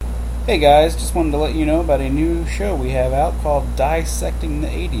Hey guys, just wanted to let you know about a new show we have out called Dissecting the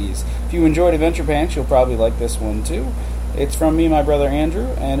 80s. If you enjoyed Adventure Pants, you'll probably like this one too. It's from me and my brother Andrew,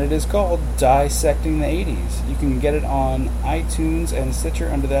 and it is called Dissecting the 80s. You can get it on iTunes and Stitcher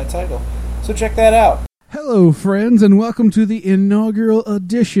under that title. So check that out. Hello, friends, and welcome to the inaugural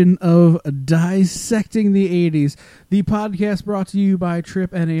edition of Dissecting the 80s, the podcast brought to you by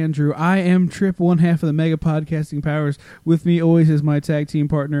Trip and Andrew. I am Trip, one half of the Mega Podcasting Powers. With me always is my tag team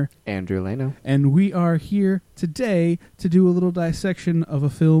partner, Andrew Leno. And we are here today to do a little dissection of a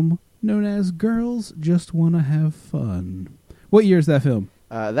film known as Girls Just Wanna Have Fun. What year is that film?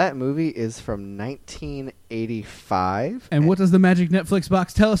 That movie is from 1985. And what does the magic Netflix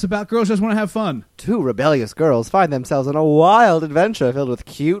box tell us about Girls Just Want to Have Fun? Two rebellious girls find themselves on a wild adventure filled with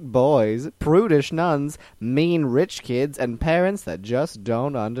cute boys, prudish nuns, mean rich kids, and parents that just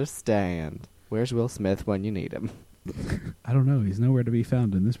don't understand. Where's Will Smith when you need him? I don't know. He's nowhere to be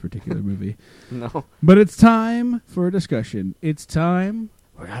found in this particular movie. No. But it's time for a discussion. It's time.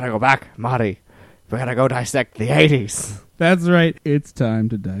 We gotta go back, Marty. We gotta go dissect the 80s. That's right. It's time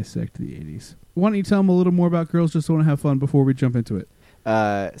to dissect the 80s. Why don't you tell them a little more about Girls Just Want to Have Fun before we jump into it?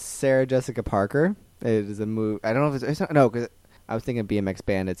 Sarah Jessica Parker. It is a movie. I don't know if it's not, no, because I was thinking BMX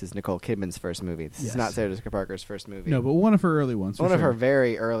Bandits is Nicole Kidman's first movie. This is not Sarah Jessica Parker's first movie. No, but one of her early ones. One of her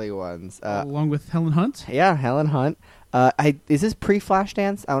very early ones. Along with Helen Hunt? Yeah, Helen Hunt. Is this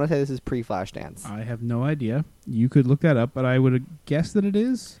pre-Flashdance? I want to say this is pre-Flashdance. I have no idea. You could look that up, but I would guess that it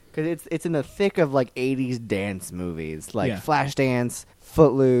is. Because it's in the thick of like 80s dance movies, like Yeah. Flashdance,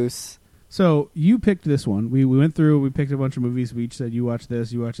 Footloose. So you picked this one. We went through. We picked a bunch of movies. We each said you watch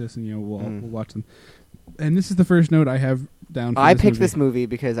this, and we'll watch them. And this is the first note I have down. I picked this movie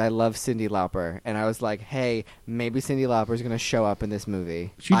because I love Cyndi Lauper, and I was like, "Hey, maybe Cyndi Lauper is going to show up in this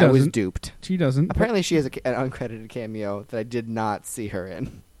movie." She doesn't. I was duped. She doesn't. Apparently, she has an uncredited cameo that I did not see her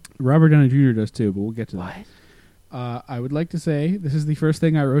in. Robert Downey Jr. does too, but we'll get to that. What? I would like to say this is the first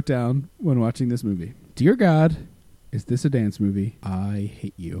thing I wrote down when watching this movie. Dear God, is this a dance movie? I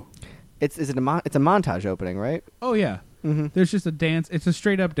hate you. It's a montage opening, right? Oh yeah. Mm-hmm. There's just a dance. It's a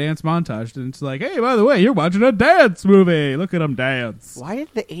straight up dance montage, and it's like, hey, by the way, you're watching a dance movie. Look at them dance. Why did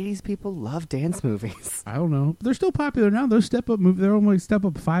the 80s people love dance movies? I don't know. They're still popular now. Those step up movies. They're only step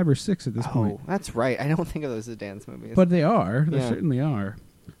up 5 or 6 at this point. Oh, that's right. I don't think of those as dance movies. But they are. They Yeah. certainly are.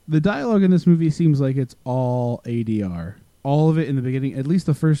 The dialogue in this movie seems like it's all ADR. All of it in the beginning, at least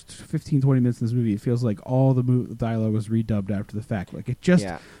the first 15, 20 minutes of this movie, it feels like all the dialogue was redubbed after the fact. Like, it just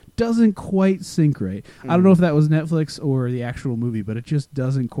doesn't quite sync right. I don't know if that was Netflix or the actual movie, but it just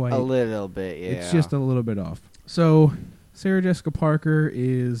doesn't quite. A little bit, yeah. It's just a little bit off. So, Sarah Jessica Parker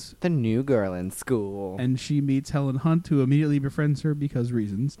is the new girl in school. And she meets Helen Hunt, who immediately befriends her because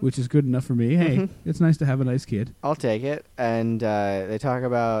reasons, which is good enough for me. Hey, it's nice to have a nice kid. I'll take it. And they talk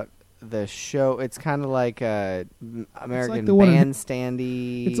about the show. It's kind of like American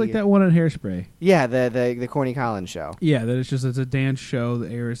Bandstandy. It's like that one on Hairspray. Yeah, the Corny Collins show. Yeah, that it's a dance show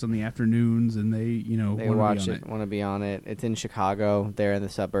that airs on the afternoons, and they watch it, want to be on it. It's in Chicago. They're in the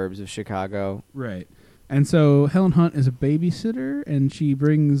suburbs of Chicago. Right. And so Helen Hunt is a babysitter, and she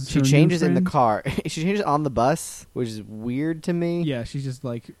brings. She changes in the car. She changes on the bus, which is weird to me. Yeah, she's just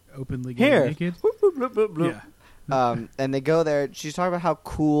like openly getting naked. Yeah. And they go there. She's talking about how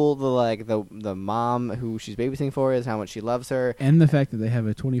cool the mom who she's babysitting for is, how much she loves her, and the fact that they have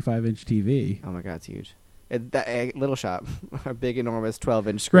a 25-inch TV. Oh my God, it's huge. Little Shop, a big enormous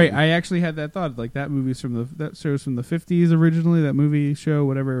 12-inch screen. Great. I actually had that thought. Like that movie's that show's from the 50s originally. That movie show,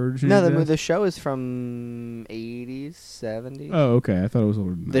 whatever. Originally No, the show is from 80s, 70s. Oh, okay. I thought it was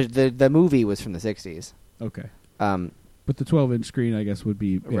older than that. The movie was from the 60s. Okay. But the 12-inch screen, I guess, would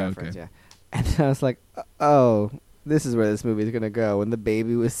be reference. Okay. Yeah. And then I was like, oh, this is where this movie is gonna go. When the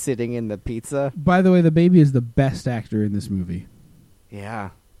baby was sitting in the pizza. By the way, the baby is the best actor in this movie. Yeah.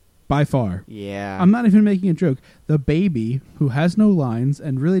 By far. Yeah. I'm not even making a joke. The baby, who has no lines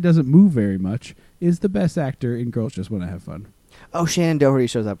and really doesn't move very much, is the best actor in Girls Just Want to Have Fun. Oh, Shannon Doherty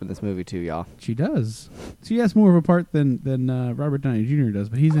shows up in this movie too, y'all. She does. She has more of a part than Robert Downey Jr. does,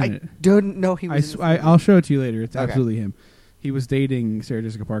 but he's in it. I don't know he was I'll show it to you later. It's okay. Absolutely him. He was dating Sarah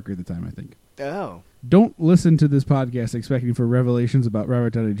Jessica Parker at the time, I think. Oh. Don't listen to this podcast expecting for revelations about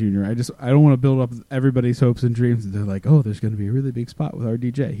Robert Downey Jr. I don't want to build up everybody's hopes and dreams. They're like, oh, there's going to be a really big spot with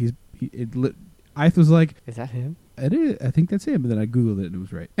RDJ. I was like, is that him? It is. I think that's him. But then I Googled it and it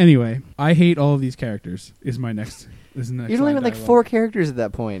was right. Anyway, I hate all of these characters. Is my next. There's only been like 4 characters at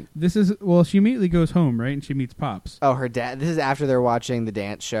that point. She immediately goes home, right? And she meets Pops. Oh, her dad. This is after they're watching the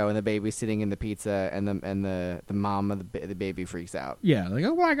dance show and the baby's sitting in the pizza and the mom of the baby freaks out. Yeah, like,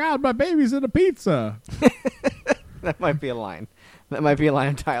 oh my God, my baby's in a pizza. That might be a line. That might be a line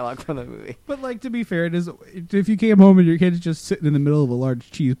of dialogue from the movie. But like, to be fair, it is. If you came home and your kid's just sitting in the middle of a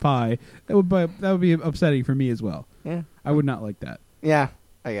large cheese pie, that would be upsetting for me as well. Yeah, I would not like that. Yeah,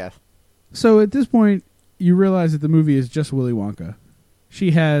 I guess. So at this point, you realize that the movie is just Willy Wonka.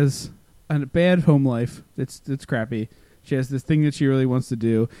 She has a bad home life. It's crappy. She has this thing that she really wants to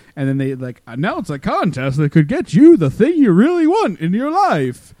do, and then they announce a contest that could get you the thing you really want in your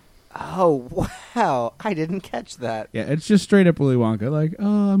life. Oh, wow. I didn't catch that. Yeah, it's just straight up Willy Wonka. Like,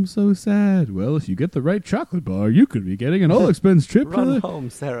 oh, I'm so sad. Well, if you get the right chocolate bar, you could be getting an all-expense trip to Run the... home,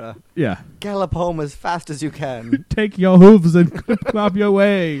 Sarah. Yeah. Gallop home as fast as you can. Take your hooves and clop your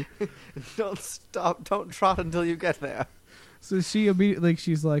way. Don't stop. Don't trot until you get there. So she immediately,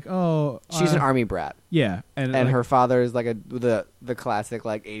 she's like, oh... She's an army brat. Yeah. And her father is like the classic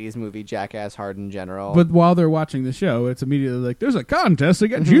 80s movie jackass hardened general. But while they're watching the show, it's immediately like, there's a contest to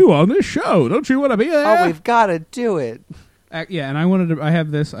get you on this show. Don't you want to be there? Oh, we've got to do it. Yeah, and I wanted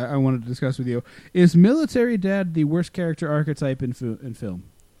to discuss with you. Is military dad the worst character archetype in film?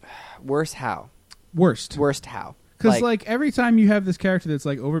 Worst how? Worst how? Because every time you have this character that's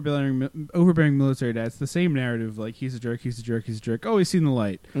overbearing military dad, it's the same narrative. Like, he's a jerk, he's a jerk, he's a jerk. Oh, he's seen the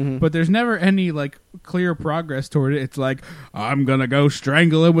light. Mm-hmm. But there's never any clear progress toward it. It's like, I'm gonna go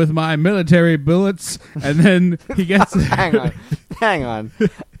strangle him with my military bullets, and then he gets hang on.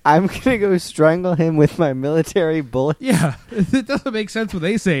 I'm gonna go strangle him with my military bullet. Yeah, it doesn't make sense when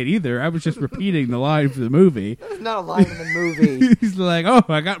they say it either. I was just repeating the line for the movie. That's not a line in the movie. He's like, "Oh,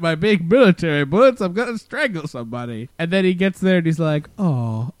 I got my big military bullets. I'm gonna strangle somebody." And then he gets there and he's like,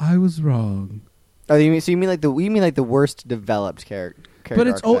 "Oh, I was wrong." Oh, you mean like the worst developed character? But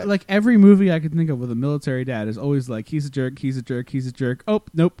it's like every movie I could think of with a military dad is always like, he's a jerk, he's a jerk, he's a jerk. Oh,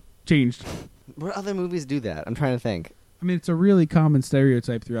 nope, changed. What other movies do that? I'm trying to think. I mean, it's a really common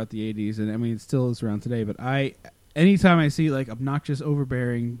stereotype throughout the 80s, and I mean, it still is around today, but anytime I see obnoxious,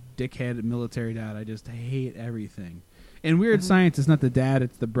 overbearing, dickhead military dad, I just hate everything. In Weird Science, it's not the dad,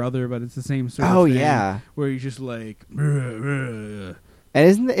 it's the brother, but it's the same sort of thing. Oh, yeah. Where he's just like... And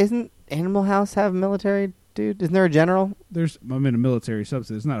isn't Animal House have a military dude? Isn't there a general? I'm in a military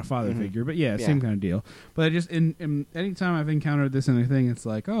subset. It's not a father figure, but yeah, same kind of deal. But I just, anytime I've encountered this in a thing, it's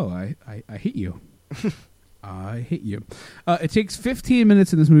like, oh, I hate you. I hate you. It takes 15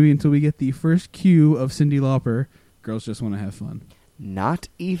 minutes in this movie until we get the first cue of Cyndi Lauper. Girls Just Want to Have Fun. Not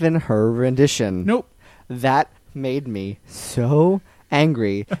even her rendition. Nope. That made me so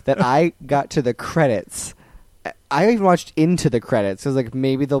angry that I got to the credits. I even watched into the credits. I was like,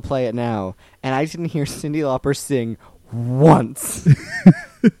 maybe they'll play it now. And I didn't hear Cyndi Lauper sing once.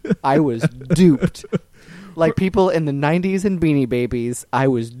 I was duped. Like people in the 90s and Beanie Babies, I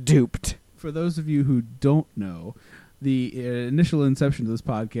was duped. For those of you who don't know, the initial inception of this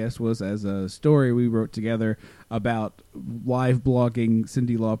podcast was as a story we wrote together about live blogging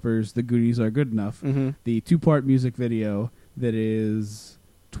Cyndi Lauper's The Goonies Are Good Enough, the 2-part music video that is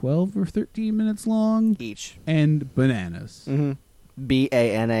 12 or 13 minutes long. Each. And bananas. Mm-hmm.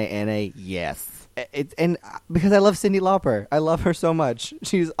 Bananas, yes. And because I love Cyndi Lauper. I love her so much.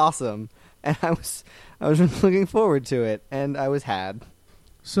 She's awesome. And I was looking forward to it, and I was had.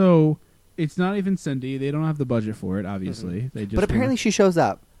 So... It's not even Cyndi. They don't have the budget for it, obviously. They just but apparently she shows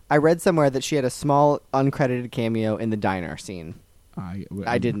up. I read somewhere that she had a small, uncredited cameo in the diner scene.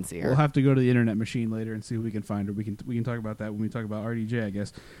 I didn't see her. We'll have to go to the internet machine later and see if we can find her. We can talk about that when we talk about RDJ, I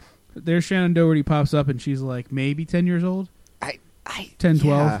guess. There's Shannon Doherty pops up, and she's like maybe 10 years old? 10, 12?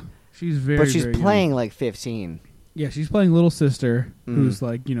 Yeah. She's very, but she's very playing young. like 15. Yeah, she's playing little sister, who's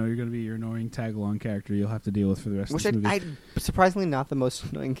like, you're going to be your annoying tag-along character you'll have to deal with for the rest of this movie. Which surprisingly not the most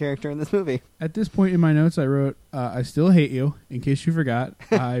annoying character in this movie. At this point in my notes, I wrote, I still hate you. In case you forgot,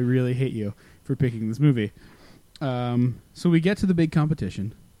 I really hate you for picking this movie. So we get to the big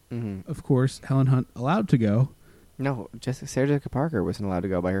competition. Mm-hmm. Of course, Helen Hunt allowed to go. No, Sarah Jessica Parker wasn't allowed to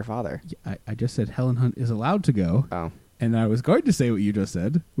go by her father. Yeah, I just said Helen Hunt is allowed to go. Oh. And I was going to say what you just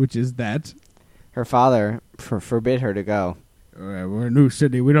said, which is that... Her father forbid her to go. We're in New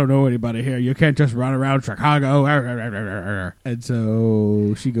Sydney. We don't know anybody here. You can't just run around Chicago. And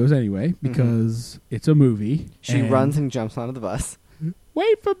so she goes anyway because it's a movie. She runs and jumps onto the bus.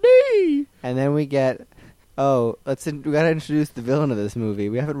 Wait for me! And then we get... we got to introduce the villain of this movie.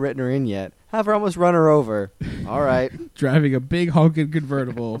 We haven't written her in yet. Have her almost run her over. All right. Driving a big honking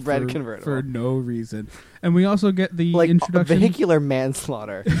convertible. Red convertible. For no reason. And we also get the introduction. Vehicular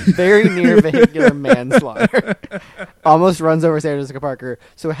manslaughter. Very near vehicular manslaughter. Almost runs over Sarah Jessica Parker.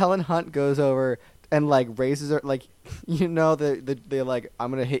 So Helen Hunt goes over and raises her, the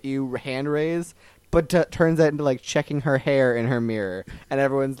I'm going to hit you hand raise. but turns that into like checking her hair in her mirror, and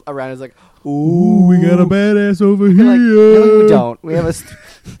everyone's around is like, Ooh, we got a badass over here. like, no, we don't. We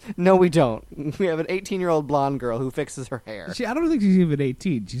have no, we don't. We have an 18-year-old blonde girl who fixes her hair. I don't think she's even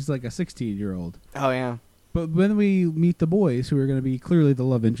 18. She's like a 16-year-old. Oh yeah. But when we meet the boys, who are going to be clearly the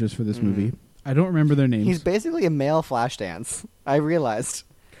love interest for this movie, I don't remember their names. He's basically a male Flashdance. I realized.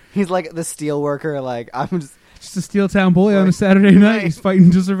 He's like the steel worker. Like I'm just a steel town boy on a Saturday night. He's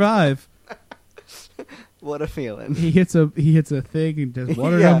fighting to survive. What a feeling. He hits a thing and just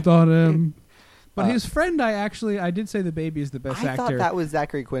water dumped on him. But his friend, I did say the baby is the best actor. I thought that was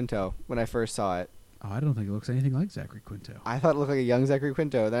Zachary Quinto when I first saw it. Oh, I don't think it looks anything like Zachary Quinto. I thought it looked like a young Zachary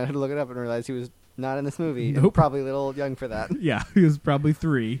Quinto. Then I had to look it up and realize he was not in this movie. Nope. Probably a little young for that. Yeah, he was probably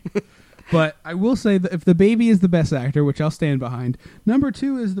 3. But I will say that if the baby is the best actor, which I'll stand behind, number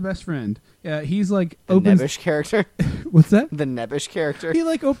 2 is the best friend. Yeah, he's like the Nebbish character. What's that? The Nebbish character. He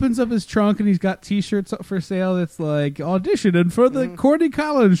like opens up his trunk and he's got T-shirts up for sale. That's like auditioning for the Corny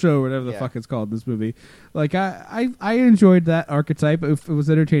Collins show, whatever the fuck it's called in this movie. Like I enjoyed that archetype. It was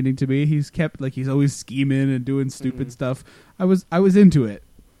entertaining to me. He's kept like he's always scheming and doing stupid stuff. I was into it.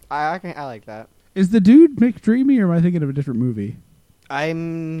 I like that. Is the dude McDreamy, or am I thinking of a different movie?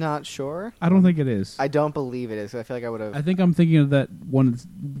 I'm not sure. I don't think it is. I don't believe it is. I feel like I would have. I think I'm thinking of that one.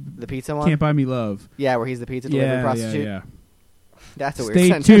 The pizza one? Can't Buy Me Love. Yeah, where he's the pizza delivery prostitute. Yeah. That's a weird Stay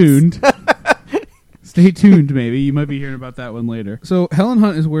sentence. tuned. Stay tuned, maybe. You might be hearing about that one later. So Helen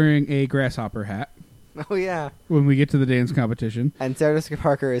Hunt is wearing a grasshopper hat. Oh, yeah. When we get to the dance competition. And Sarah Jessica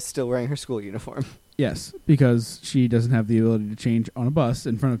Parker is still wearing her school uniform. Yes, because she doesn't have the ability to change on a bus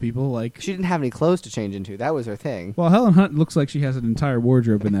in front of people. Like she didn't have any clothes to change into. That was her thing. Well, Helen Hunt looks like she has an entire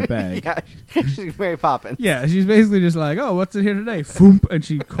wardrobe in that bag. Yeah, she's Mary Poppins. Yeah, she's basically just like, oh, what's in here today? Foomp, and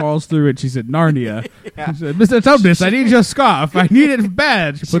she crawls through it. She said, Narnia. Yeah. She said, Mr. Tumnus, I need your scarf. I need it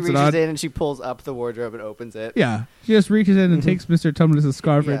bad. She puts it on. Reaches in and she pulls up the wardrobe and opens it. Yeah, she just reaches in and takes Mr. Tumnus'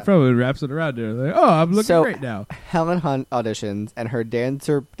 scarf right from him and wraps it around her. Like, oh, I'm looking great now. Helen Hunt auditions, and her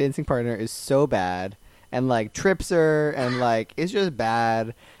dancing partner is so bad. And, like, trips her, and, like, it's just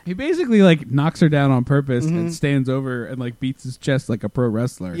bad. He basically, like, knocks her down on purpose and stands over and, like, beats his chest like a pro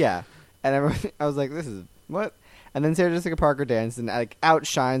wrestler. Yeah. And I was like, this is, what? And then Sarah Jessica Parker dances and, like,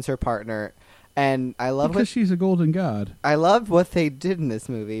 outshines her partner. And I love because she's a golden god. I loved what they did in this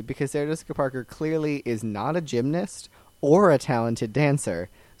movie, because Sarah Jessica Parker clearly is not a gymnast or a talented dancer.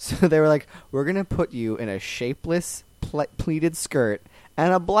 So they were like, we're going to put you in a shapeless pleated skirt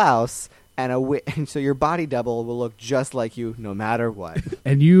and a blouse and so your body double will look just like you no matter what.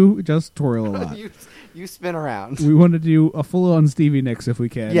 And you just twirl a lot. you spin around. We want to do a full-on Stevie Nicks if we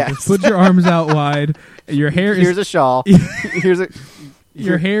can. Yes. Just put your arms out wide. Your hair Here's a shawl.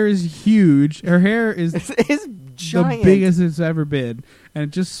 Your hair is huge. Her hair is giant. The biggest it's ever been.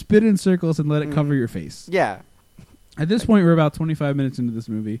 And just spin in circles and let it cover your face. Yeah. At this point, we're about 25 minutes into this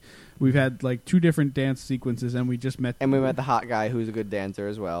movie. We've had like 2 different dance sequences, and we just met. And we met the hot guy who's a good dancer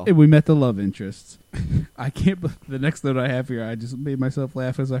as well. And we met the love interests. I can't. The next note I have here, I just made myself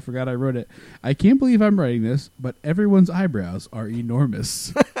laugh as I forgot I wrote it. I can't believe I'm writing this, but everyone's eyebrows are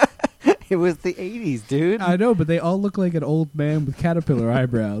enormous. It was the 80s, dude. I know, but they all look like an old man with caterpillar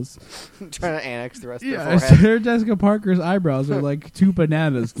eyebrows. Trying to annex the rest of the forehead. Sarah Jessica Parker's eyebrows are like 2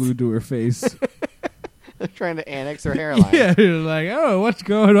 bananas glued to her face. They're trying to annex her hairline. Yeah, you're like, oh, what's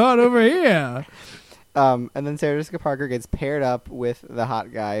going on over here? And then Sarah Jessica Parker gets paired up with the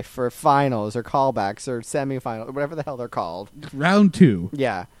hot guy for finals or callbacks or semifinals or whatever the hell they're called. Round 2.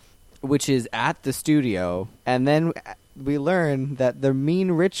 Yeah, which is at the studio. And then we learn that the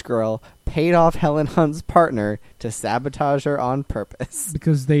mean rich girl paid off Helen Hunt's partner to sabotage her on purpose.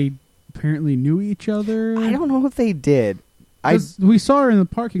 Because they apparently knew each other? I don't know if they did. We saw her in the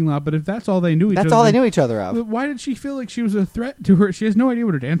parking lot, but if that's all they knew each other... That's all they knew each other of. Why did she feel like she was a threat to her? She has no idea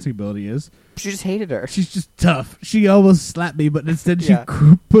what her dancing ability is. She just hated her. She's just tough. She almost slapped me, but instead she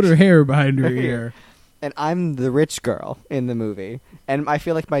put her hair behind her ear. And I'm the rich girl in the movie. And I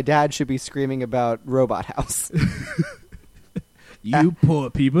feel like my dad should be screaming about Robot House. You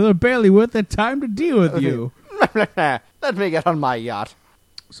poor people are barely worth the time to deal with you. Let me get on my yacht.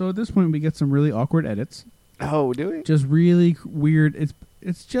 So at this point, we get some really awkward edits. Oh, do we? Just really weird.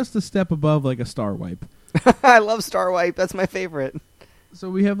 It's just a step above like a Star Wipe. I love Star Wipe. That's my favorite. So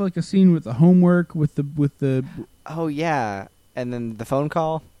we have like a scene with the homework with the. Oh yeah, and then the phone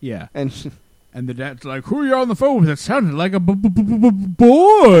call. Yeah, and the dad's like, "Who are you on the phone with?" It sounded like a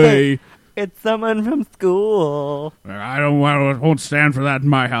boy. It's someone from school. I won't stand for that in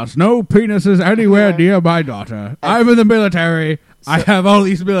my house. No penises anywhere near my daughter. I'm in the military. I have all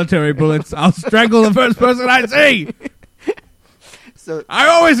these military bullets. I'll strangle the first person I see. So I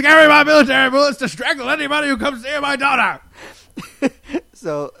always carry my military bullets to strangle anybody who comes near my daughter.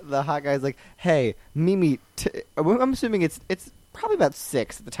 So the hot guy's like, "Hey, meet me." I'm assuming it's probably about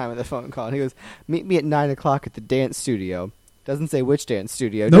 6 at the time of the phone call. And he goes, "Meet me at 9:00 at the dance studio." Doesn't say which dance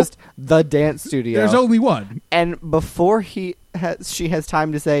studio, Nope. just the dance studio. There's only one. And before she has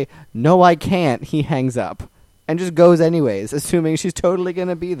time to say, "No, I can't," he hangs up and just goes anyways, assuming she's totally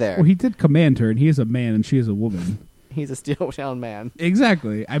gonna be there. Well, he did command her, and he is a man, and she is a woman. He's a steel-bound man.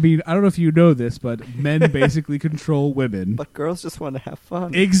 Exactly. I mean, I don't know if you know this, but men basically control women. But girls just want to have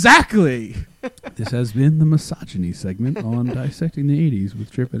fun. Exactly. This has been the misogyny segment on Dissecting the 80s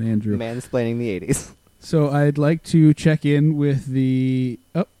with Trip and Andrew. Mansplaining the 80s. So I'd like to check in with the...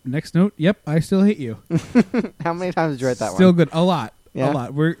 Oh, next note. Yep, I still hate you. How many times did you write that Still one? good. A lot. Yeah? A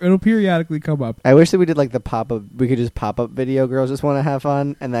lot. It'll periodically come up. I wish that we did like the pop-up. We could just pop-up video. Girls just want to have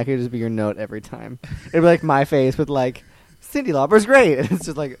fun, and that could just be your note every time. It'd be like my face with like, "Cyndi Lauper's great," and it's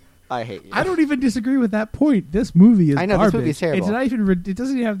just like, "I hate you." I don't even disagree with that point. This movie is I know, garbage. this movie's terrible. It's not even. It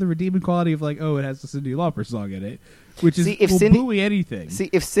doesn't even have the redeeming quality of like, oh, it has the Cyndi Lauper song in it, which is See, if will Cyndi- buoy anything. See,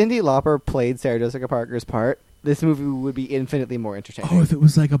 if Cyndi Lauper played Sarah Jessica Parker's part, this movie would be infinitely more entertaining. Oh, if it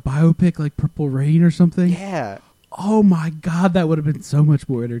was like a biopic, like Purple Rain or something. Yeah. Oh my God, that would have been so much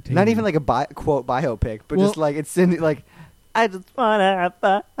more entertaining. Not even like a quote biopic, but Well- just like it's Cindy. Like, I just wanna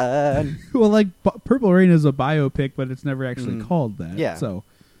have fun. well, like Purple Rain is a biopic, but it's never actually Mhm. called that. Yeah. So,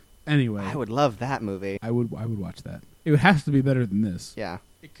 anyway, I would love that movie. I would watch that. It has to be better than this. Yeah.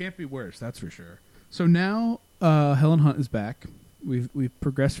 It can't be worse, that's for sure. So now Helen Hunt is back. We've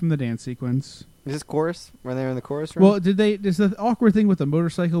progressed from the dance sequence. Is this chorus? When they're in the chorus room? Well, does the awkward thing with the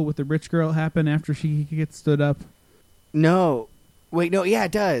motorcycle with the rich girl happen after she gets stood up? No. Wait, no. Yeah,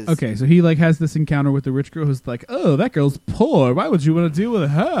 it does. Okay, so he like has this encounter with the rich girl who's like, "Oh, that girl's poor. Why would you want to deal with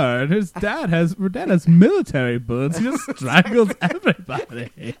her?" And her dad has military bullets. He just strangles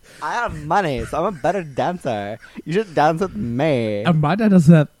everybody. I have money, so I'm a better dancer. You should dance with me. And my dad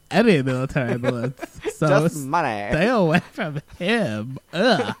doesn't have any military bullets, so Just money. stay away from him.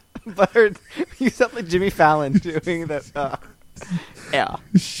 Ugh. But you sound like Jimmy Fallon doing that. Yeah.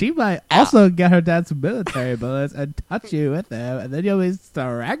 She might also get her dad's military bullets and touch you with them, and then you'll be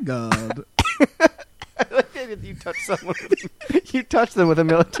strangled. I like that you touch someone. You touch them with a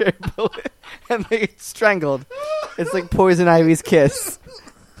military bullet, and they get strangled. It's like Poison Ivy's kiss.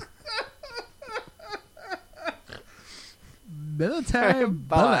 Military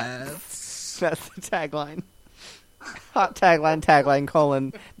bullets. That's the tagline. Hot tagline,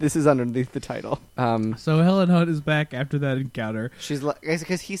 colon, this is underneath the title. So Helen Hunt is back after that encounter, She's like,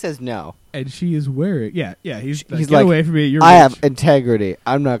 because he says no. and she is wearing... Yeah, he's He's get like, away from me, you're I rich. have integrity.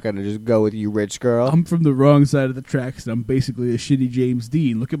 I'm not going to just go with you, rich girl. I'm from the wrong side of the tracks, and I'm basically a shitty James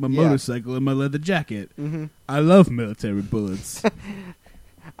Dean. Look at my Yeah. motorcycle and my leather jacket. Mm-hmm. I love military bullets.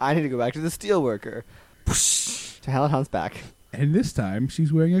 I need to go back to the steelworker. To Helen Hunt's back. And this time,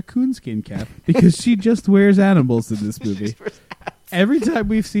 she's wearing a coonskin cap, because she just wears animals in this movie. Every time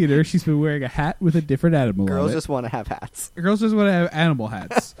we've seen her, she's been wearing a hat with a different animal on Girls it. just want to have hats Girls just want to have animal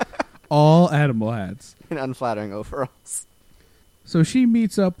hats. All animal hats. and unflattering overalls. So she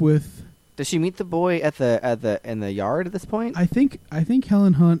meets up with... Does she meet the boy in the yard at this point? I think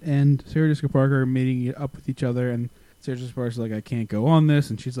Helen Hunt and Sarah Jessica Parker are meeting up with each other, and Sarah Jessica Parker's like, "I can't go on this,"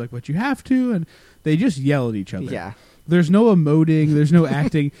 and she's like, "But you have to," and they just yell at each other. Yeah. There's no emoting, there's no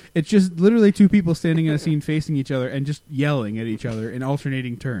acting. It's just literally two people standing in a scene facing each other and just yelling at each other in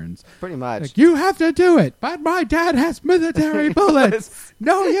alternating turns. Pretty much. Like, "You have to do it, but my dad has military bullets.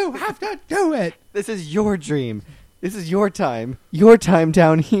 No, you have to do it. This is your dream. This is your time. Your time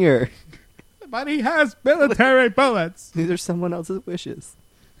down here. But he has military bullets." These are someone else's wishes.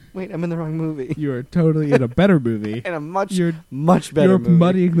 Wait, I'm in the wrong movie. You are totally in a better movie. In a much You're better You're movie.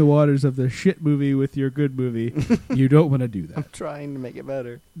 muddying the waters of the shit movie with your good movie. You don't want to do I'm that. trying to make it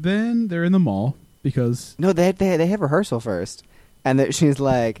better. Then they're in the mall because No, they have rehearsal first, and she's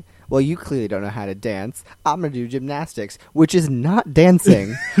like, "Well, you clearly don't know how to dance. I'm gonna do gymnastics, which is not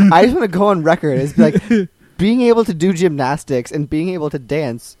dancing." I just want to go on record as like, being able to do gymnastics and being able to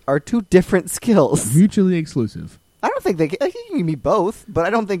dance are two different skills. mutually exclusive. I don't think I think you can be both, but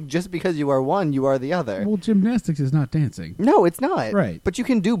I don't think just because you are one, you are the other. Well, gymnastics is not dancing. No, it's not. Right. But you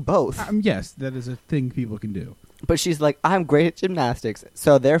can do both. Yes, that is a thing people can do. But she's like, "I'm great at gymnastics,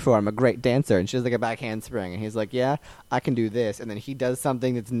 so therefore I'm a great dancer." And she does like a back handspring, and he's like, "Yeah, I can do this." And then he does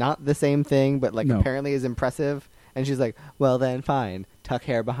something that's not the same thing, but like No. apparently is impressive. And she's like, "Well then, fine. Tuck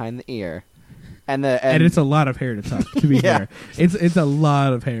hair behind the ear." And And it's a lot of hair to tuck, to be Yeah. fair. It's a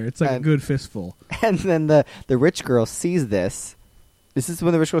lot of hair. It's like a And- good fistful. and then the rich girl sees this, This is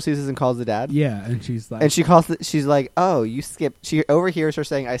when the rich girl sees this and calls the dad. Yeah, and she's like, And she's like, "Oh, you skipped." She overhears her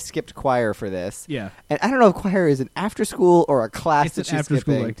saying, "I skipped choir for this." yeah, And I don't know if choir is an after school or a class it's that an she's after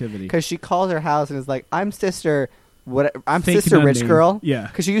school skipping. activity. Because she calls her house and is like, "I'm sister. I'm Fake sister nun rich name. girl." Yeah.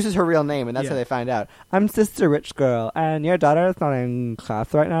 Because she uses her real name, and that's Yeah. how they find out. I'm sister rich girl, and your daughter is not in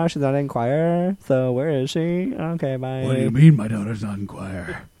class right now. She's not in choir. So where is she? Okay, bye. What do you mean my daughter's not in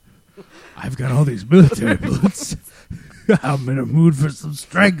choir? I've got all these military bullets. I'm in a mood for some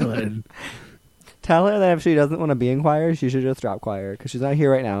strangling. Tell her that if she doesn't want to be in choir, she should just drop choir because she's not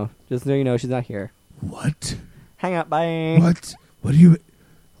here right now. Just so you know, she's not here. What? Hang up, bye. What? What do you...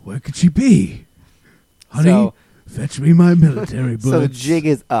 Where could she be? Honey, So- fetch me my military bullets. So the jig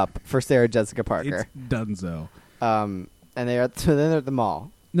is up for Sarah Jessica Parker. It's donezo. And then they're at the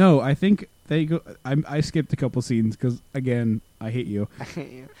mall. No, I think they go... I skipped a couple scenes because, again, I hate you.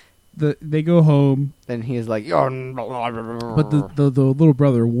 They go home, Then he's like, "You're..." but the little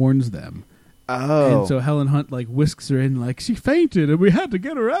brother warns them. Oh. And so Helen Hunt like whisks her in, like she fainted, and we had to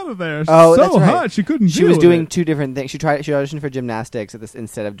get her out of there. She's Oh, so that's right. hot she couldn't. She deal was with doing it. two different things. She auditioned for gymnastics at this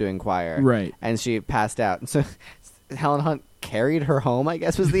instead of doing choir. Right. And she passed out. And so Helen Hunt carried her home, I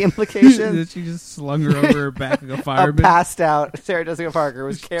guess was the implication. She just slung her over her back like a A fireman, passed out Sarah Jessica Parker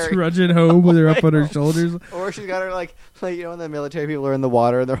was carried. trudging home with her up on her shoulders. Or she's got her like you know when the military people are in the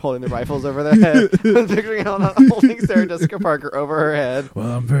water and they're holding their rifles over their head. I'm picturing Helen Hunt holding Sarah Jessica Parker over her head.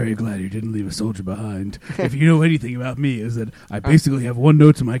 Well, I'm very glad you didn't leave a soldier behind. If you know anything about me, is that I basically have one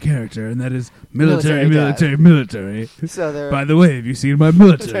note to my character, and that is military, Military military. So they're By the way, have you seen my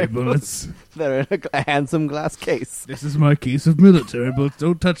military bullets? they're in a handsome glass case. This is my case of military bullets.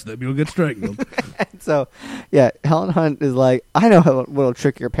 Don't touch them; you'll get strangled. So, yeah, Helen Hunt is like, I know how what'll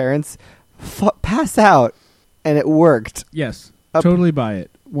trick your parents. Pass out. And it worked. Yes, Up- totally buy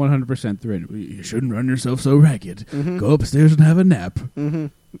it. 100% through it. You shouldn't run yourself so ragged. Mhm. Go upstairs and have a nap. Mm-hmm.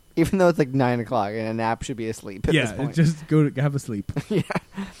 Even though it's like 9 o'clock and a nap should be asleep at this Yeah, point. just go to have a sleep. Yeah.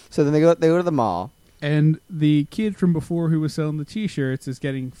 So then they go to the mall. And the kid from before who was selling the T-shirts is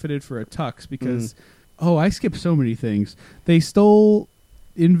getting fitted for a tux because, I skipped so many things. They stole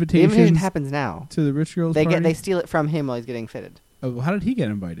The invitation invitations happens now. to the rich girls They party. steal it from him while he's getting fitted Oh, how did he get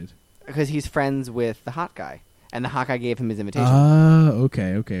invited? because he's friends with the hot guy, and the hot guy gave him his invitation.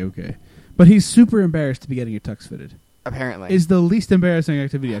 Okay. But he's super embarrassed to be getting a tux fitted. Apparently, Is the least embarrassing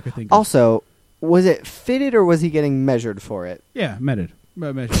activity I could think of. also was it fitted or was he getting measured for it? Yeah, meted.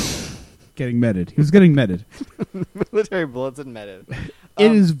 Measured. Getting meted. He was getting meted. Military bullets and meted.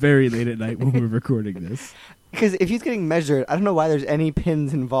 It is very late at night when we're recording this. Because if he's getting measured, I don't know why there's any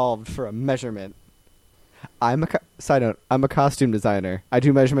pins involved for a measurement. Side note, I'm a costume designer. I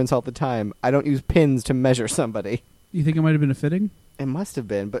do measurements all the time. I don't use pins to measure somebody. You think it might have been a fitting? It must have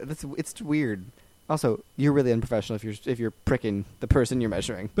been, but it's weird. Also, you're really unprofessional if you're pricking the person you're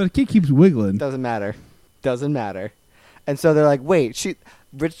measuring. But a kid keeps wiggling. Doesn't matter. And so they're like, wait,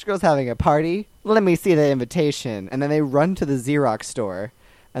 rich girl's having a party? Let me see the invitation. And then they run to the Xerox store,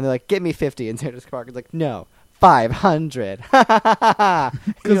 and they're like, get me 50. And Sarah Jessica Parker's like, no, 500.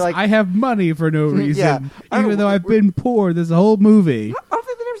 Because like, I have money for no reason. Yeah. I don't Even though know, I've been poor this whole movie. I don't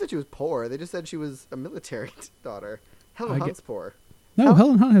think they never said she was poor. They just said she was a military daughter. Helen Hunt's poor. No,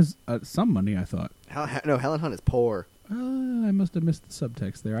 Helen Hunt has some money, I thought. No, Helen Hunt is poor. I must have missed the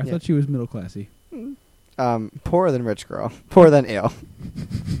subtext there. I Yeah. thought she was middle classy. Poorer than rich girl. Poorer than ill.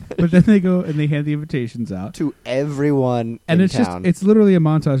 But then they go and they hand the invitations out. To everyone And in it's town. it's literally a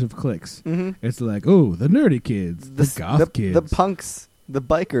montage of clicks. Mm-hmm. It's like, oh, the nerdy kids, the goth kids. The punks, the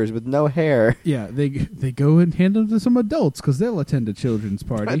bikers with no hair. Yeah, they go and hand them to some adults because they'll attend a children's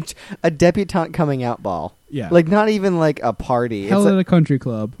party. A debutante coming out ball. Yeah. Like, not even like a party. Held It's at a country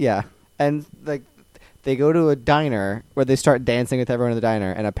club. yeah. And, like, they go to a diner where they start dancing with everyone in the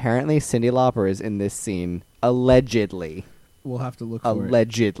diner. And apparently Cyndi Lauper is in this scene. Allegedly. We'll have to look for it.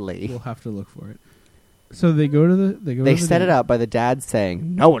 Allegedly. We'll have to look for it. So they go to the... They set it up by the dad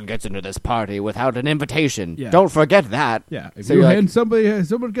saying, no one gets into this party without an invitation. Yeah. Don't forget that. Yeah, if So you you're hand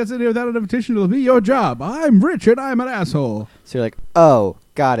someone gets in here without an invitation, it'll be your job. I'm rich and I'm an asshole. So you're like, oh,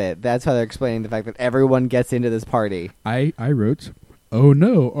 got it. That's how they're explaining the fact that everyone gets into this party. I wrote, oh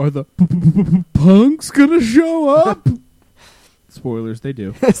no, are the punks gonna show up? Spoilers, they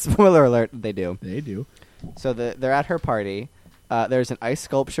do. Spoiler alert, they do. They do. So they're at her party. There's an ice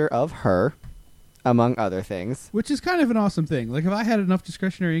sculpture of her, among other things. Which is kind of an awesome thing. Like, if I had enough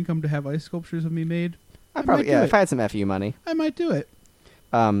discretionary income to have ice sculptures of me made, I probably, might do it. if I had some FU money. I might do it.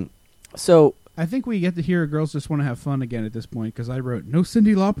 So I think we get to hear girls just want to have fun again at this point because I wrote, no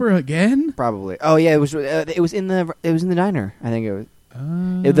Cyndi Lauper again? probably. Oh yeah, it was in the diner. I think it was.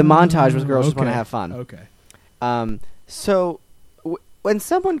 The montage was girls just want to have fun. Okay. So when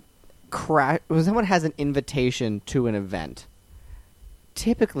someone has an invitation to an event,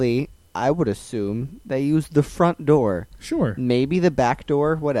 typically I would assume they use the front door. Sure. Maybe the back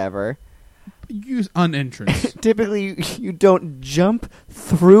door, whatever. Use an entrance. Typically, you don't jump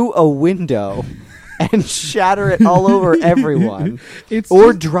through a window and shatter it all over everyone.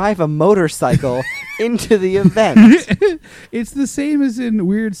 Or drive a motorcycle into the event. It's the same as in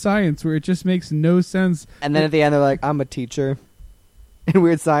Weird Science, where it just makes no sense. And then at the end, they're like, I'm a teacher. In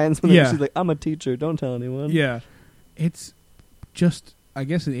Weird Science, when she's like, I'm a teacher, don't tell anyone. Yeah. It's just, I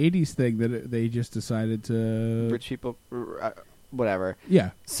guess, an 80s thing that they just decided to... Rich people... whatever. Yeah.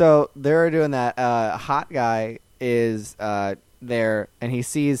 So they're doing that. Hot guy is there, and he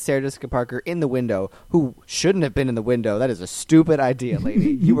sees Sarah Jessica Parker in the window, who shouldn't have been in the window. That is a stupid idea,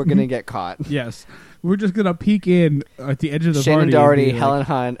 lady. You were going to get caught. Yes. We're just going to peek in at the edge of the party. Shannon Doherty, Helen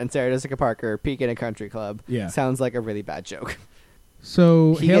Hunt, and Sarah Jessica Parker peek in a country club. Yeah. Sounds like a really bad joke.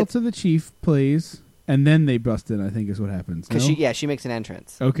 So Hail to the Chief plays, and then they bust in, I think is what happens. Because she makes an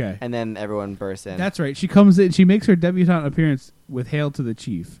entrance. Okay. And then everyone bursts in. That's right. She comes in. She makes her debutante appearance with Hail to the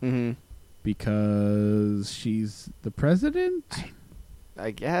Chief. Mm-hmm. Because she's the president?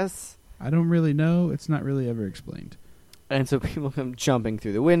 I guess. I don't really know. It's not really ever explained. And so people come jumping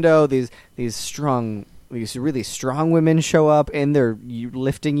through the window. These really strong women show up in their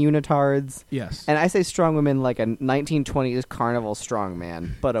lifting unitards. Yes. And I say strong women like a 1920s carnival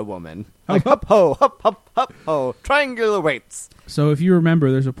strongman, but a woman. Like hup ho, triangular weights. So if you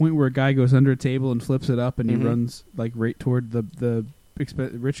remember, there's a point where a guy goes under a table and flips it up, and he runs like right toward the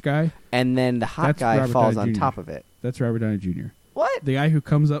rich guy. And then the hot guy Robert falls Downey on Jr. top of it. That's Robert Downey Jr. What? The guy who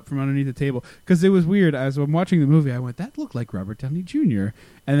comes up from underneath the table. Because it was weird. As I'm watching the movie, I went, that looked like Robert Downey Jr.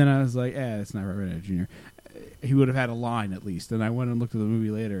 And then I was like, it's not Robert Downey Jr. He would have had a line at least. And I went and looked at the movie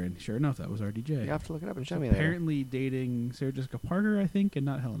later, and sure enough, that was RDJ. You have to look it up and show me later. Apparently dating Sarah Jessica Parker, I think, and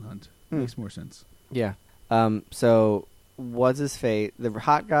not Helen Hunt. Makes more sense. Yeah. So what's his fate? The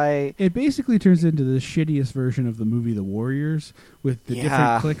hot guy. It basically turns into the shittiest version of the movie The Warriors, with the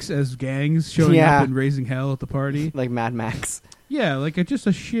different cliques as gangs showing up and raising hell at the party. Like Mad Max. Yeah, like just a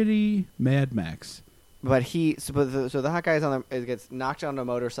shitty Mad Max. But the hot guy gets knocked on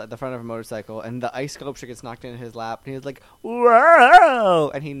the front of a motorcycle, and the ice sculpture gets knocked into his lap, and he's like,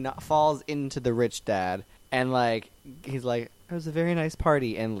 "Whoa!" And he falls into the rich dad, and he's like, "It was a very nice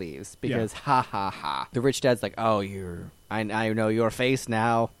party," and leaves because ha ha ha. The rich dad's like, "Oh, I know your face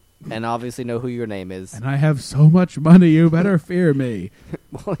now, and obviously know who your name is, and I have so much money, you better fear me."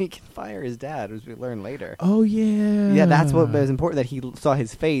 Well, he can fire his dad, as we learn later. Oh yeah, yeah. That's what was important, that he saw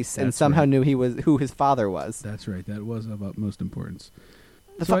his face and somehow knew who his father was. That's right. That was of utmost importance.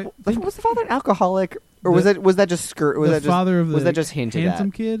 Was the father an alcoholic, or was that just skirt? Was that just hinted handsome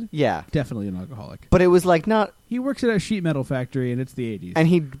at? Kid? Yeah, definitely an alcoholic. But it was like not. He works at a sheet metal factory, and it's the 80s. And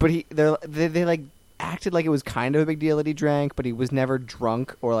they acted like it was kind of a big deal that he drank, but he was never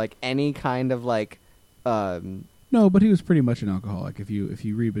drunk or like any kind of like. No, but he was pretty much an alcoholic if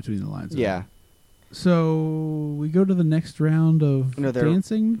you read between the lines. Yeah. So we go to the next round of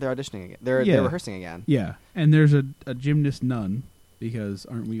dancing. They're auditioning again. They're rehearsing again. Yeah, and there's a gymnast nun because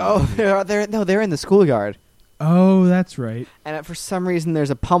aren't we? Oh, they're in the schoolyard. Oh, that's right. And for some reason, there's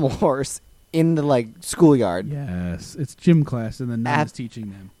a pommel horse in the schoolyard. Yes, it's gym class, and the nun is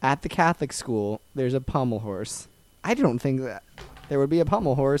teaching them. At the Catholic school, there's a pommel horse. I don't think that there would be a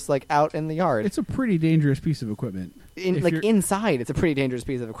pommel horse out in the yard. It's a pretty dangerous piece of equipment. Inside, it's a pretty dangerous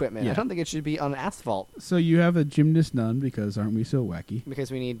piece of equipment. Yeah. I don't think it should be on asphalt. So you have a gymnast nun because aren't we so wacky?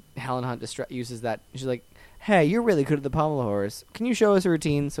 Because we need Helen Hunt uses that. She's like, "Hey, you're really good at the pommel horse. Can you show us a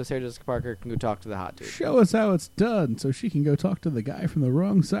routine so Sarah Jessica Parker can go talk to the hot dude? Show us how it's done so she can go talk to the guy from the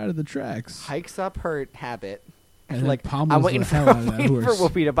wrong side of the tracks." Hikes up her habit. And I'm waiting for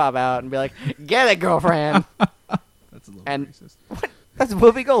Whoopi to pop out and be like, "Get it, girlfriend." That's a little racist. What? That's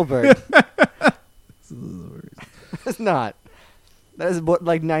Whoopi Goldberg. That's a little racist. It's not. That is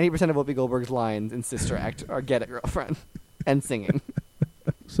 90% of Whoopi Goldberg's lines in Sister Act are "Get it, girlfriend," and singing.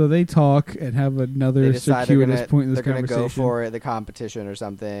 So they talk and have another circuitous point in this conversation. They're going to go for the competition or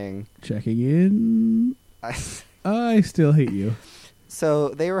something. Checking in. I still hate you. So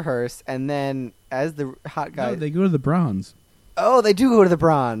they rehearse, and then as the hot guy... No, they go to the bronze. Oh, they do go to the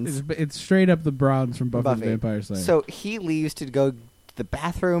bronze. It's straight up the bronze from Buffy the Vampire Slayer. So he leaves to go to the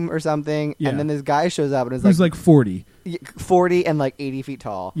bathroom or something, yeah. And then this guy shows up and is Who's like 40. 40 and 80 feet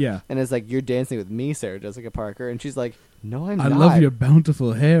tall. Yeah. And is like, "You're dancing with me, Sarah Jessica Parker." And she's like, "No, I'm not. I love your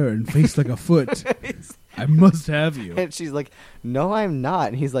bountiful hair and face like a foot. I must have you. And she's like, no, I'm not.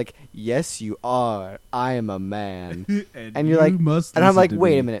 And he's like, yes, you are. I am a man. And you're like, must and I'm listen like, to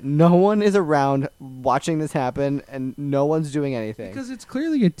wait me. a minute. No one is around watching this happen, and no one's doing anything. Because it's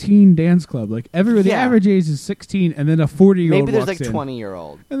clearly a teen dance club. Like everybody, the Yeah. average age is 16, and then a 40-year-old Maybe there's walks like in.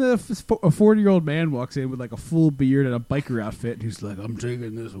 20-year-old. And then a 40-year-old man walks in with like a full beard and a biker outfit, and he's like, "I'm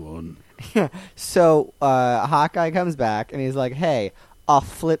taking this one." So Hawkeye comes back, and he's like, hey, I'll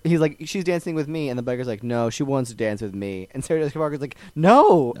flip. He's like, she's dancing with me, and the biker's like, no, she wants to dance with me. And Sarah Jessica Parker's like,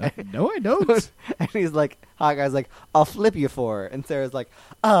 no. No, I don't. And he's like, Hawkeye's like, I'll flip you for her. And Sarah's like,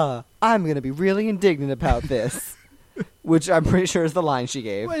 I'm going to be really indignant about this. Which I'm pretty sure is the line she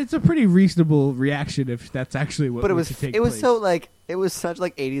gave. Well, it's a pretty reasonable reaction if that's actually what. But it would was take it was place. so like it was such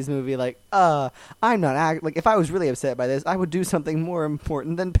like 80s movie like I'm not like if I was really upset by this I would do something more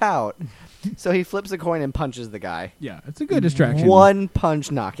important than pout. So he flips a coin and punches the guy. Yeah, it's a good distraction. One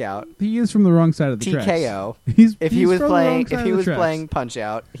punch knockout. He is from the wrong side of the tracks. TKO. If If he was playing Punch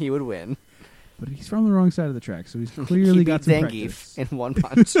Out, he would win. but he's from the wrong side of the track, so he's He clearly beat got some Zangief practice. in one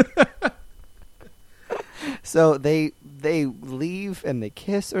punch. So they leave and they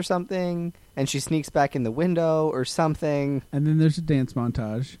kiss or something, and she sneaks back in the window or something. And then there's a dance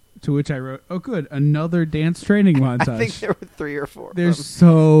montage, to which I wrote, "Oh, good, another dance training montage." I think there were 3 or 4. There's of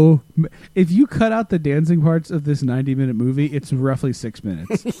so if you cut out the dancing parts of this 90-minute movie, it's roughly 6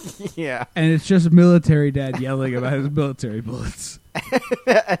 minutes, them. Yeah, and it's just military dad yelling about his military bullets.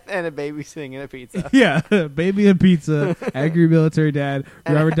 and a baby singing a pizza. Yeah, baby and pizza, angry military dad,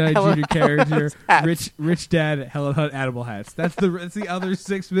 And Robert Downey Helen Jr. character, Hunt's hats. rich dad, Helen Hunt animal hats. That's the other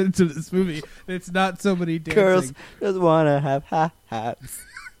 6 minutes of this movie. It's not somebody dancing. Girls just wanna have hats.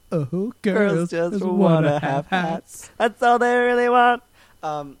 Oh, Girls just wanna have hats. That's all they really want.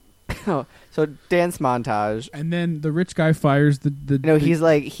 So dance montage. And then the rich guy fires the No, he's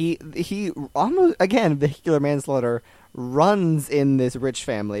like he almost again vehicular manslaughter runs in this rich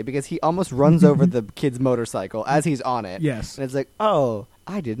family because he almost runs over the kid's motorcycle as he's on it. Yes. And it's like, oh,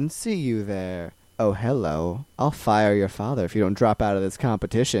 I didn't see you there. Oh, hello. I'll fire your father if you don't drop out of this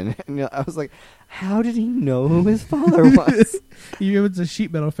competition. And I was like, how did he know who his father was? He was a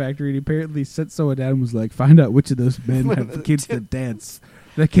sheet metal factory, and he apparently sent someone down and was like, find out which of those men have kids that dance.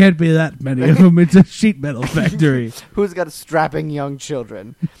 There can't be that many of them. It's a sheet metal factory. Who's got strapping young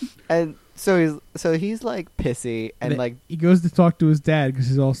children? And so he's like pissy and like he goes to talk to his dad because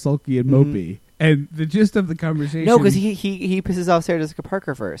he's all sulky and mopey. And the gist of the conversation... no, because he pisses off Sarah Jessica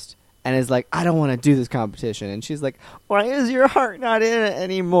Parker first. And is like, I don't want to do this competition. And she's like, why is your heart not in it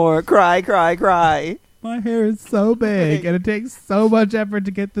anymore? Cry, cry, cry. My hair is so big, and it takes so much effort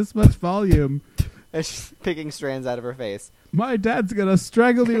to get this much volume. And she's picking strands out of her face. My dad's going to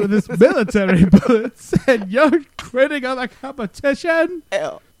strangle me with his military bullets, and you're quitting on the competition?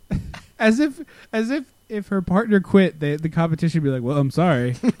 Ew. As if her partner quit, the competition would be like, well, I'm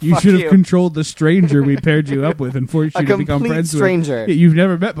sorry. You Fuck should have you. controlled the stranger we paired you up with and forced A you to become complete friends stranger. with. Yeah, you've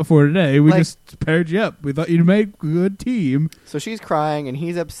never met before today. We Like- just paired you up. We thought you'd make a good team. So she's crying and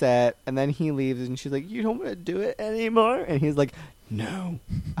he's upset. And then he leaves and she's like, you don't want to do it anymore? And he's like, no,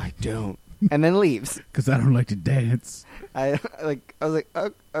 I don't. And then leaves. Because I don't like to dance. I was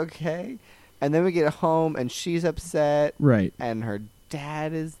like, okay. And then we get home and she's upset. Right. And her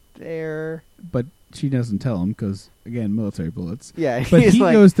dad is there. But she doesn't tell him because, again, military bullets. Yeah, But he's he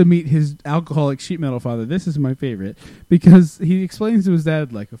like, goes to meet his alcoholic sheet metal father. This is my favorite because he explains to his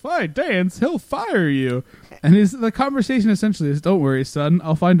dad, like, if I dance, he'll fire you. And the conversation essentially is, don't worry, son.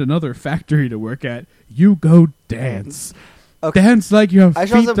 I'll find another factory to work at. You go dance. Okay. Dance like your I feet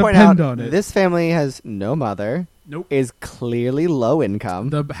should also point depend out on it. this family has no mother. Nope. Is clearly low income.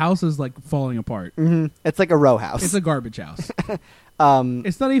 The house is like falling apart. It's like a row house. It's a garbage house. Um,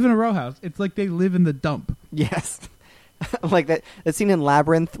 It's not even a row house. It's like they live in the dump. yes. Like that scene in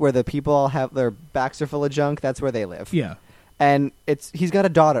Labyrinth where the people all have their backs are full of junk. That's where they live. Yeah. And he's got a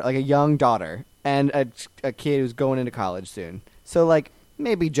daughter, like a young daughter, and a kid who's going into college soon. So like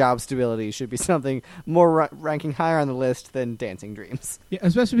maybe job stability should be something more ranking higher on the list than Dancing Dreams. Yeah,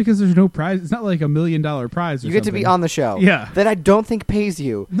 especially because there's no prize. It's not like $1 million prize. Or You get to be on the show. Yeah. That I don't think pays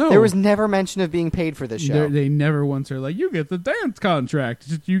you. No. There was never mention of being paid for this show. They never once are like, you get the dance contract.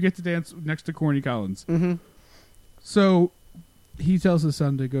 Just, you get to dance next to Corny Collins. Mm-hmm. So he tells his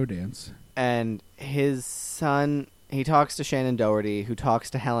son to go dance. And his son, he talks to Shannon Doherty, who talks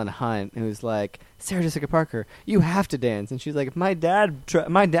to Helen Hunt, who's like, Sarah Jessica Parker, you have to dance. And she's like, my dad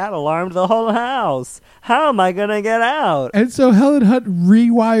alarmed the whole house. How am I gonna get out? And so Helen Hunt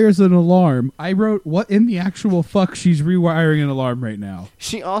rewires an alarm. I wrote, what in the actual fuck she's rewiring an alarm right now?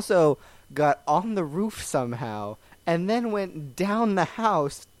 She also got on the roof somehow and then went down the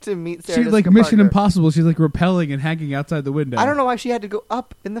house to meet Sarah She's like Jessica Mission Parker. Impossible. She's like rappelling and hanging outside the window. I don't know why she had to go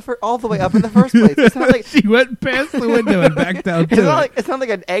up all the way up in the first place. It's not like She went past the window and back down it's to not it. like it's not like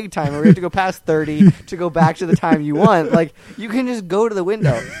an egg timer where you have to go past 30 to go back to the time you want. Like you can just go to the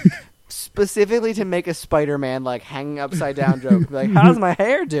window. Specifically to make a Spider-Man like hanging upside down joke. Like, how's my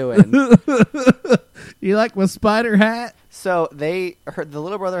hair doing? You like my spider hat? So the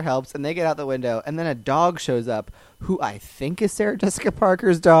little brother helps, and they get out the window, and then a dog shows up, who I think is Sarah Jessica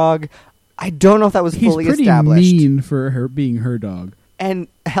Parker's dog. I don't know if that was He's fully pretty established. mean for her being her dog. And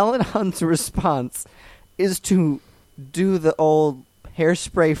Helen Hunt's response is to do the old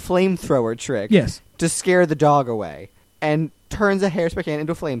hairspray flamethrower trick. Yes. To scare the dog away, and turns a hairspray can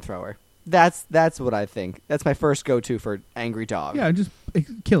into a flamethrower. That's what I think. That's my first go-to for angry dog. Yeah, just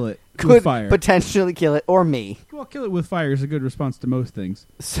kill it with Could fire. potentially kill it, or me. Well, kill it with fire is a good response to most things.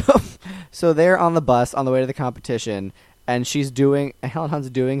 So they're on the bus on the way to the competition, and Helen Hunt's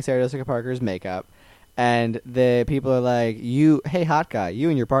doing Sarah Jessica Parker's makeup, and the people are like, hey hot guy, you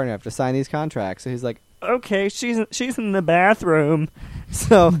and your partner have to sign these contracts. So he's like, okay, she's in the bathroom.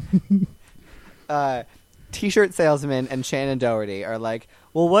 So T-shirt salesman and Shannon Doherty are like,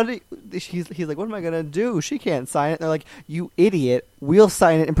 well, he's like, what am I gonna do? She can't sign it. And they're like, you idiot, we'll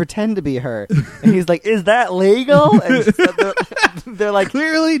sign it and pretend to be her. And he's like, is that legal? And they're like,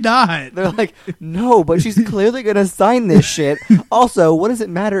 Clearly not. they're like, no, but she's clearly gonna sign this shit. Also, what does it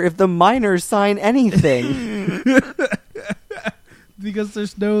matter if the minors sign anything? Because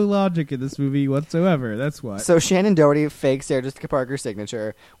there's no logic in this movie whatsoever. That's why. So Shannon Doherty fakes Sarah Jessica Parker's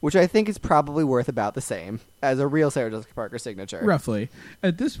signature, which I think is probably worth about the same as a real Sarah Jessica Parker signature. Roughly.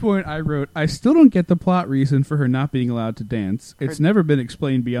 At this point, I wrote, I still don't get the plot reason for her not being allowed to dance. It's never been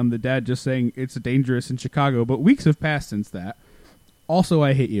explained beyond the dad just saying it's dangerous in Chicago, but weeks have passed since that. Also,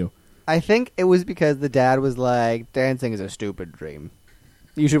 I hate you. I think it was because the dad was like, dancing is a stupid dream.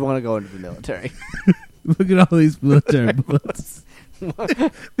 You should want to go into the military. Look at all these military bullets.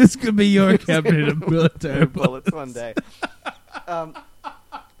 This could be your captain of military bullets one day.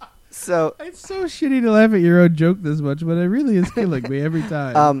 So It's so shitty to laugh at your own joke this much, but it really is killing me every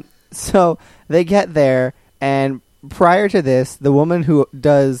time. So they get there, and prior to this, the woman who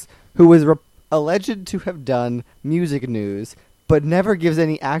was alleged to have done music news, but never gives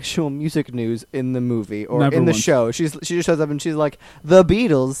any actual music news in the movie or Never in the once. show. She just shows up and she's like, "The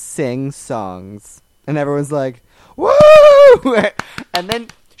Beatles sing songs," and everyone's like, "Woo!" And then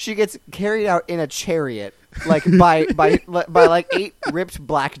she gets carried out in a chariot, like by like 8 ripped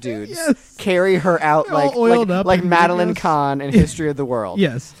black dudes. Yes. Carry her out They're all oiled up like and Madeline ridiculous. Kahn in History of the World.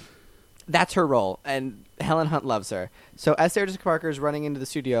 Yes. That's her role, and Helen Hunt loves her. So as Sarah Jessica Parker is running into the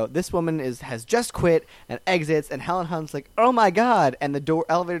studio, this woman has just quit and exits, and Helen Hunt's like, "Oh my god!" And the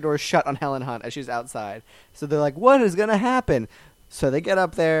elevator door is shut on Helen Hunt as she's outside. So they're like, "What is gonna happen?" So they get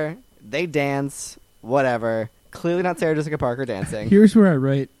up there, they dance, whatever. Clearly not Sarah Jessica Parker dancing. Here's where I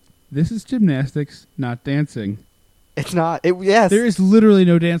write, this is gymnastics, not dancing. It's not. Yes, There is literally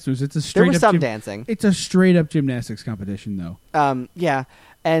no dance moves. It's a there straight was up some dancing. It's a straight up gymnastics competition, though. Yeah.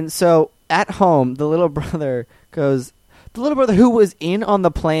 And so at home, the little brother who was in on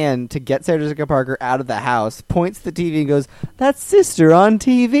the plan to get Sarah Jessica Parker out of the house points to the TV and goes, "That's sister on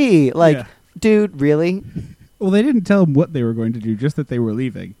TV." Like, Yeah. dude, really? Well, they didn't tell him what they were going to do, just that they were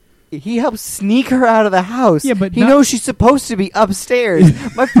leaving. He helped sneak her out of the house. Yeah, but he not- knows she's supposed to be upstairs.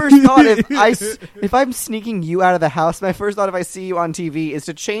 My first thought, if I'm sneaking you out of the house, my first thought if I see you on TV is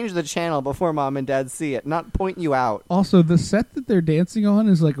to change the channel before mom and dad see it, not point you out. Also, the set that they're dancing on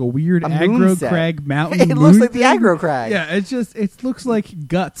is like a weird A moon aggro set. crag mountain. It looks moon like the thing. aggro crag. Yeah, it looks like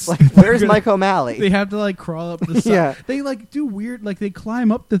guts. Like, where's Mike O'Malley? They have to like crawl up the side. Yeah. They like do weird, like they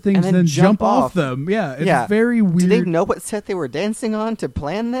climb up the things And and then then jump jump off off. them. Yeah, it's Yeah. very weird. Do they know what set they were dancing on to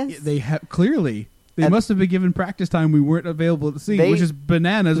plan this? They have clearly. They And- must have been given practice time we weren't available to see, They- which is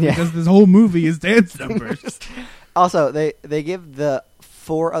bananas Yeah. because this whole movie is dance numbers. Also, they give the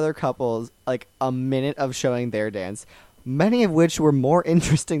 4 other couples like a minute of showing their dance, many of which were more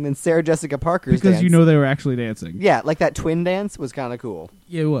interesting than Sarah Jessica Parker's because dance. you know they were actually dancing. Yeah, like that twin dance was kind of cool.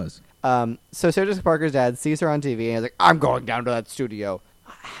 Yeah, it was. So Sarah Jessica Parker's dad sees her on TV and he's like, "I'm going down to that studio."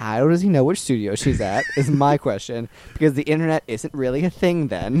 How does he know which studio she's at? Is my question, because the internet isn't really a thing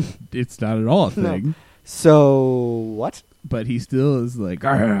then. It's not at all a No. thing. So, what? But he still is like,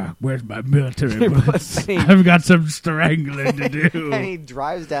 where's my military bullets? He- I've got some strangling to do. And he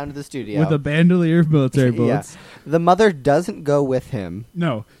drives down to the studio. With a bandolier of military Yeah. bullets. The mother doesn't go with him.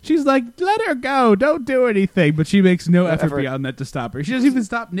 No. She's like, let her go. Don't do anything. But she makes no effort effort. beyond that to stop her. She doesn't even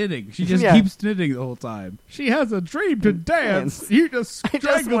stop knitting. She just Yeah. keeps knitting the whole time. She has a dream to dance. You just I just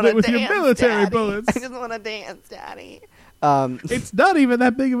strangled wanna it with your dance, military Daddy. bullets. I just want to dance, Daddy. It's not even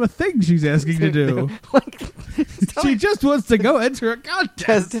that big of a thing she's asking to do. Like, She just wants to go enter a contest.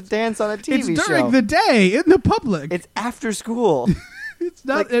 just to dance on a TV It's show. during the day in the public. It's after school. It's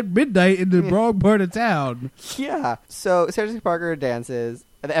not at midnight in the wrong part of town. Yeah. So Sarah Jessica Parker dances.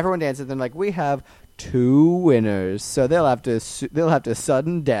 And everyone dances. And like, we have 2 winners, so they'll have to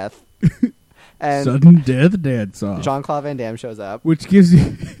sudden death. And Sudden death dance off. Jean-Claude Van Damme shows up. Which gives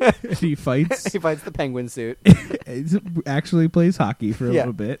you... he fights. He fights the penguin suit. He actually plays hockey for a Yeah.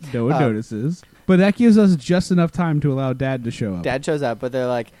 little bit. No one notices. But that gives us just enough time to allow Dad to show up. Dad shows up, but they're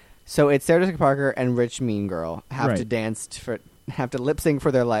like, so it's Sarah Jessica Parker and Rich Mean Girl have to Right. have to lip sync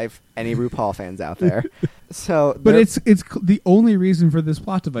for their life. Any RuPaul fans out there? So, But they're- it's the only reason for this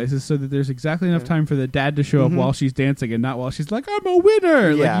plot device is so that there's exactly enough time for the dad to show up Mhm. while she's dancing and not while she's like, I'm a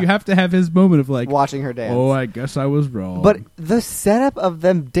winner. Yeah. Like, you have to have his moment of like, watching her dance. oh, I guess I was wrong. But the setup of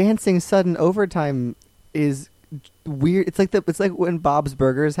them dancing sudden overtime is weird. It's like when Bob's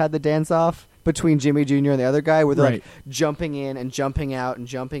Burgers had the dance off between Jimmy Jr. and the other guy, where they're Right. like jumping in and jumping out and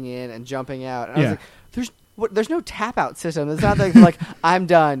jumping in and jumping out. And I Yeah. was like, there's no tap out system. It's not like I'm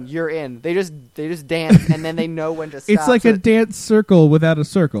done, you're in. They just dance and then they know when to stop. it's like So a dance circle without a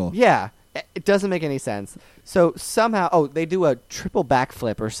circle. yeah. It doesn't make any sense. So somehow, they do a triple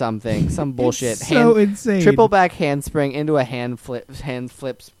backflip or something, some bullshit. It's so insane. Triple back handspring into a hand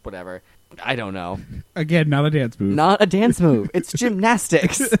flips, whatever. I don't know. Again, not a dance move. Not a dance move. It's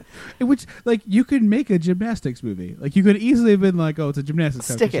gymnastics. Which, like, you could make a gymnastics movie. Like, you could easily have been like, oh, it's a gymnastics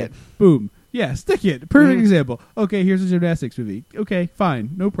Stick competition. it. Boom. Yeah, stick it. Perfect Mhm. example. Okay, here's a gymnastics movie. Okay,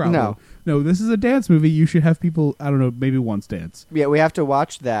 fine. No problem. No. No, this is a dance movie. You should have people, I don't know, maybe once dance. Yeah, we have to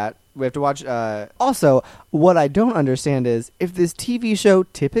watch that. We have to watch. Also, what I don't understand is if this TV show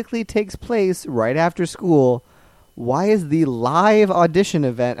typically takes place right after school, why is the live audition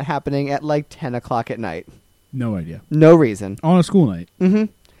event happening at like 10 o'clock at night? No idea. No reason. On a school night. Mm-hmm.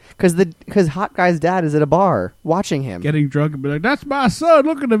 Because Hot Guy's dad is at a bar watching him. Getting drunk and be like, that's my son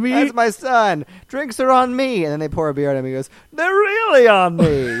looking at me. That's my son. Drinks are on me. And then they pour a beer at him. He goes, they're really on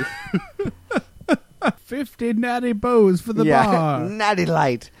me. 50 natty bows for the bar. Natty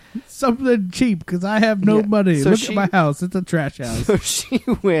Light. Something cheap because I have no Yeah. money. So Look she- at my house. It's a trash house. So she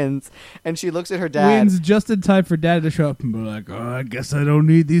wins, and she looks at her dad. Wins just in time for Dad to show up and be like, oh, I guess I don't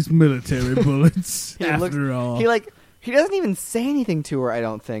need these military bullets He after looks- all. He doesn't even say anything to her, I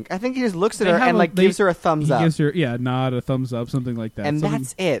don't think. I think he just looks at They her have and like they- gives her a thumbs he up. gives her, nod, a thumbs up, something like that. And Something-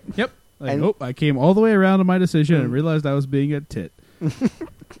 that's it. Yep. Like, and- oh, I came all the way around to my decision and Mm. realized I was being a tit.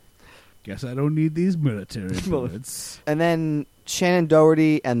 Guess I don't need these military bullets. And then Shannon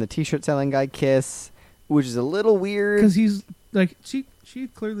Doherty and the t-shirt selling guy kiss, which is a little weird. Because he's like, she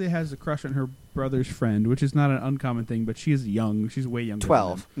clearly has a crush on her brother's friend, which is not an uncommon thing, but she's young. She's way younger.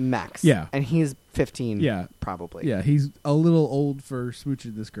 12 max. Yeah. And he's 15. Yeah. Probably. Yeah, he's a little old for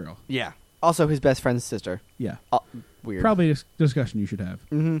smooching this girl. Yeah. Also his best friend's sister. Yeah. Weird. Probably a discussion you should have.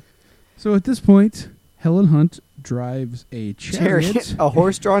 Mm-hmm. So at this point, Helen Hunt drives a chariot. A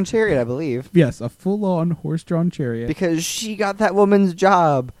horse-drawn chariot, I believe. Yes, a full-on horse-drawn chariot. Because she got that woman's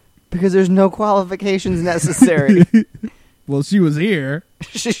job. Because there's no qualifications necessary. Well, she was here.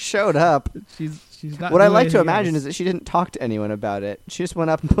 She showed up. She's not. What I doing like to anything imagine else. is that she didn't talk to anyone about it. She just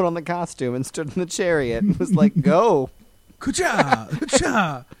went up and put on the costume and stood in the chariot and was like, go. Ka-cha!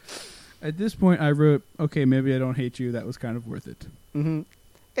 Ka-cha! At this point, I wrote, okay, maybe I don't hate you. That was kind of worth it. Mm-hmm.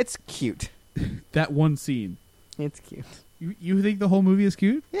 It's cute. That one scene. It's cute. You think the whole movie is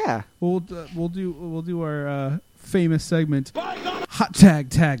cute? Yeah. We'll do our famous segment, hot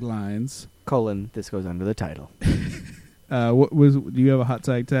taglines. This goes under the title. Do you have a hot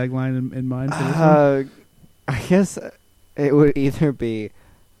tagline in mind for this one? I guess it would either be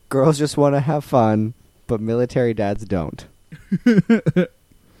girls just want to have fun, but military dads don't.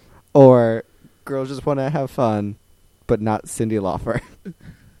 Or girls just want to have fun, but not Cyndi Lauper.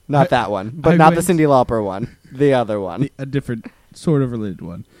 Not that one, but I not the went- Cyndi Lauper one. The other one. A different sort of related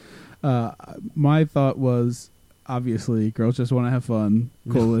one. My thought was, obviously, girls just want to have fun,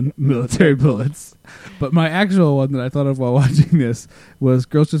 military bullets. But my actual one that I thought of while watching this was,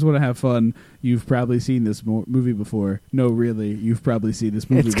 girls just want to have fun. You've probably seen this movie before. No, really, you've probably seen this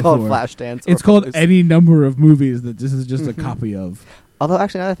movie It's before. called Flashdance. It's called any number of movies that this is just a copy of. Although,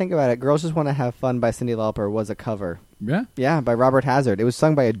 actually, now that I think about it, Girls Just Want to Have Fun by Cyndi Lauper was a cover. Yeah? Yeah, by Robert Hazard. It was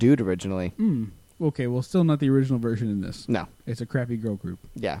sung by a dude originally. Okay, well, still not the original version in this. No. It's a crappy girl group.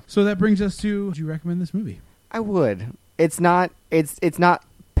 Yeah. So that brings us to, would you recommend this movie? I would. It's not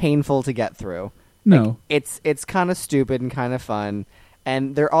painful to get through. No. Like, it's kind of stupid and kind of fun.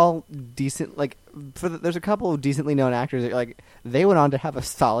 And they're all decent, like, there's a couple of decently known actors that, like, they went on to have a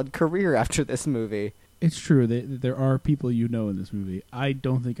solid career after this movie. It's true. There are people you know in this movie. I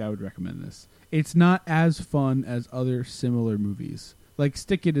don't think I would recommend this. It's not as fun as other similar movies. Like,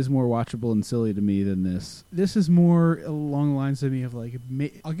 Stick It is more watchable and silly to me than this. This is more along the lines to me of, like,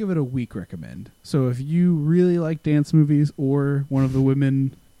 I'll give it a weak recommend. So if you really like dance movies, or one of the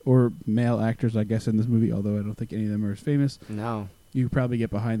women or male actors, I guess, in this movie, although I don't think any of them are as famous, No. you could probably get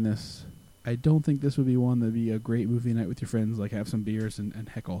behind this. I don't think this would be one that would be a great movie night with your friends, like have some beers and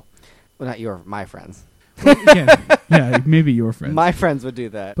heckle. Well, not my friends. Well, yeah, maybe your friends. My friends would do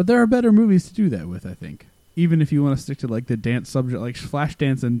that. But there are better movies to do that with, I think. Even if you want to stick to like the dance subject, like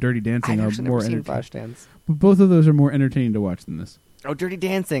Flashdance and Dirty Dancing I've are actually more never seen entertaining. Flashdance. But both of those are more entertaining to watch than this. Oh, Dirty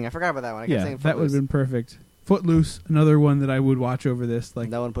Dancing. I forgot about that one. I kept saying that would have Footloose. been perfect. Footloose, another one that I would watch over this. Like,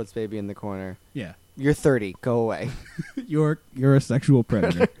 No one puts baby in the corner. yeah, You're 30. Go away. you're a sexual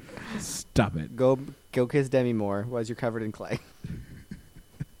predator. Stop it. Go kiss Demi Moore while you're covered in clay.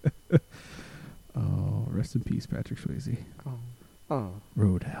 Oh, rest in peace, Patrick Swayze. Oh.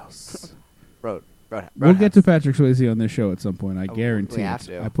 Roadhouse. Roadhouse. We'll get to Patrick Swayze on this show at some point. I guarantee. we have it.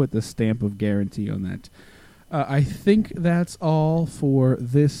 to. I put the stamp of guarantee on that. I think that's all for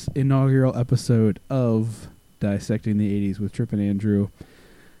this inaugural episode of Dissecting the 80s with Trip and Andrew.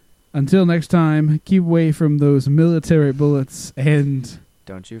 Until next time, keep away from those military bullets and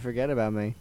Don't you forget about me.